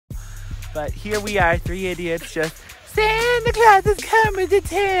But here we are, three idiots just Santa Claus is coming to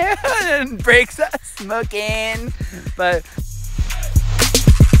town and breaks us smoking. But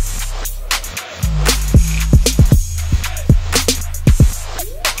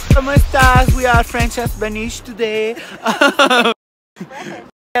 ¿Cómo estás? We are French Spanish today. We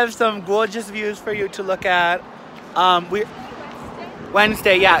have some gorgeous views for you to look at.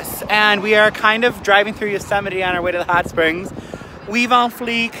 Wednesday, yes. And we are kind of driving through Yosemite on our way to the hot springs. Weave on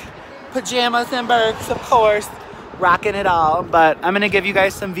fleek, pajamas and Birks, of course, rocking it all. But I'm gonna give you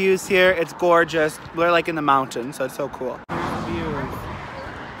guys some views here. It's gorgeous. We're like in the mountains, so it's so cool. Views.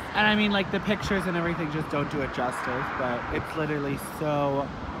 And I mean, like, the pictures and everything just don't do it justice, but it's literally so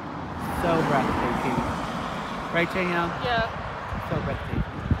breathtaking. Right, Danielle? Yeah. So breathtaking.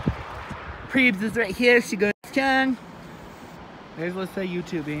 Prius is right here. She goes strong. There's Lisa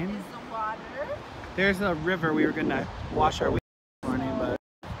YouTubing. Is the water? There's a river we were gonna wash our wheels this morning, but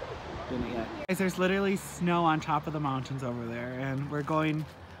didn't yet. Guys, there's literally snow on top of the mountains over there, and we're going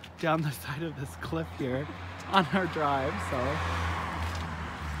down the side of this cliff here on our drive, so.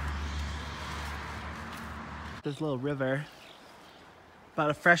 This little river.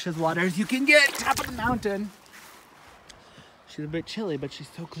 About as fresh as water as you can get, top of the mountain. She's a bit chilly, but she's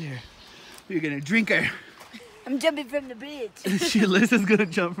so clear. We're gonna drink her. I'm jumping from the bridge. Lisa's gonna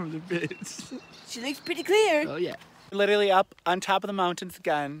jump from the bridge. She looks pretty clear. Oh yeah. Literally up on top of the mountains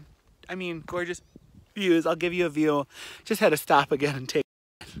again. I mean, gorgeous views. I'll give you a view. Just had to stop again and take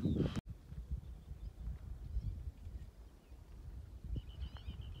it.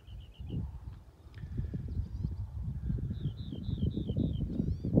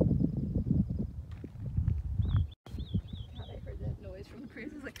 I heard that noise from the Prius.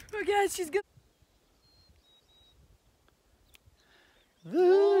 I was like, oh god, she's good.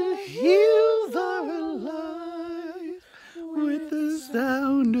 The hills are alive with the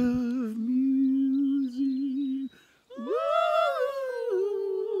sound of music.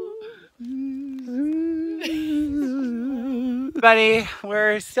 Everybody,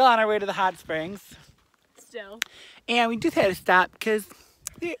 we're still on our way to the hot springs. Still. And we just had to stop because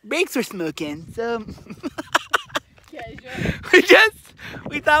the brakes were smoking. So Yeah,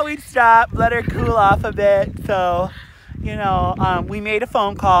 we thought we'd stop, let her cool off a bit. So, you know, we made a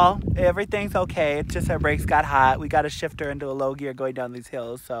phone call. Everything's okay. It's just our brakes got hot. We got to shift her into a low gear going down these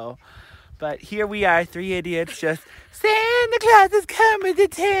hills. So, but here we are, three idiots just Santa Claus is coming to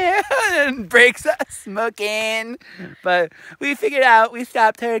town and breaks us smoking. But we figured out. We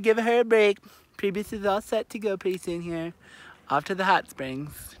stopped her, give her a break. Prius is all set to go pretty soon here. Off to the hot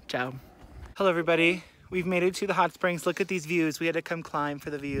springs. Ciao. Hello, everybody. We've made it to the hot springs. Look at these views. We had to come climb for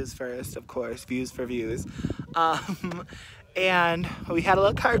the views first, of course. Views for views. And we had a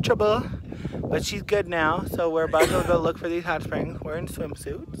little car trouble, but she's good now. So we're about to go look for these hot springs. We're in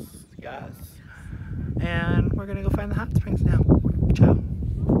swimsuits, yes. And we're gonna go find the hot springs now. Ciao.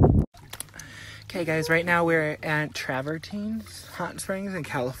 Okay guys, right now we're at Travertine's Hot Springs in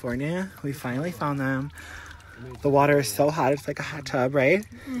California. We finally found them. The water is so hot, it's like a hot tub, right?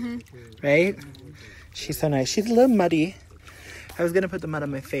 Mm-hmm. Right? She's so nice. She's a little muddy. I was gonna put the mud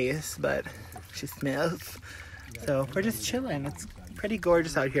on my face, but she smells. So we're just chilling. It's pretty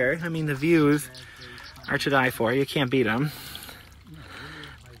gorgeous out here. I mean, the views are to die for. You can't beat them.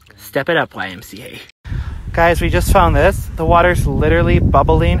 Step it up, YMCA. Guys, we just found this. The water's literally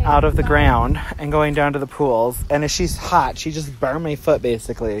bubbling out of the ground and going down to the pools. And if she's hot, she just burned my foot,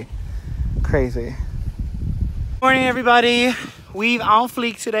 basically. Crazy. Morning, everybody. We've on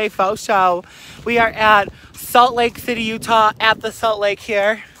fleek today, folks. So we are at Salt Lake City, Utah, at the Salt Lake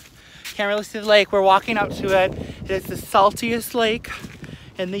here. Can't really see the lake. We're walking up to it. It is the saltiest lake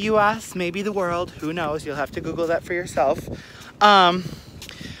in the U.S., maybe the world. Who knows? You'll have to Google that for yourself.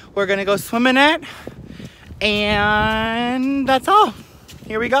 We're gonna go swim in it. And that's all.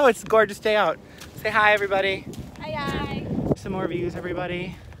 Here we go. It's a gorgeous day out. Say hi, everybody. Hi, hi. Some more views,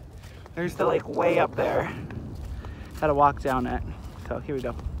 everybody. There's the lake way up there. Gotta walk down it. So here we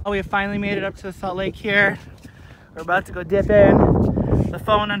go. Oh, we have finally made it up to the Salt Lake here. We're about to go dip in. The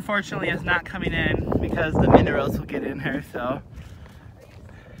phone, unfortunately, is not coming in because the minerals will get in her, so.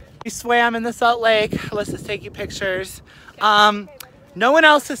 We swam in the Salt Lake. Let's just take you pictures. No one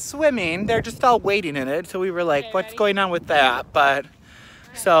else is swimming. They're just all waiting in it. So we were like, what's going on with that? But,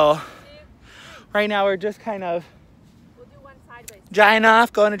 so, right now we're just kind of drying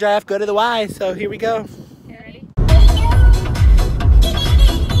off, going to dry off, go to the Y. So here we go.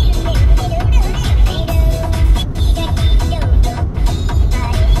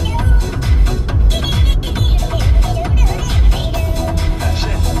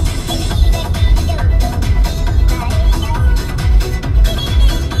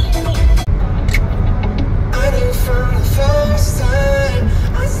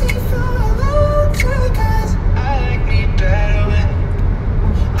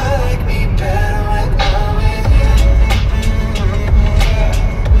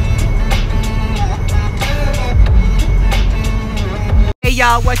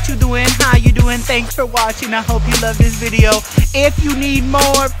 y'all, what you doing? How you doing? Thanks for watching. I hope you love this video. If you need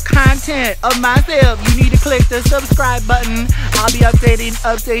more content of myself, you need to click the subscribe button. I'll be updating.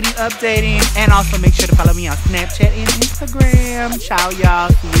 And also make sure to follow me on Snapchat and Instagram. Ciao, y'all.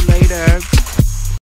 See you later.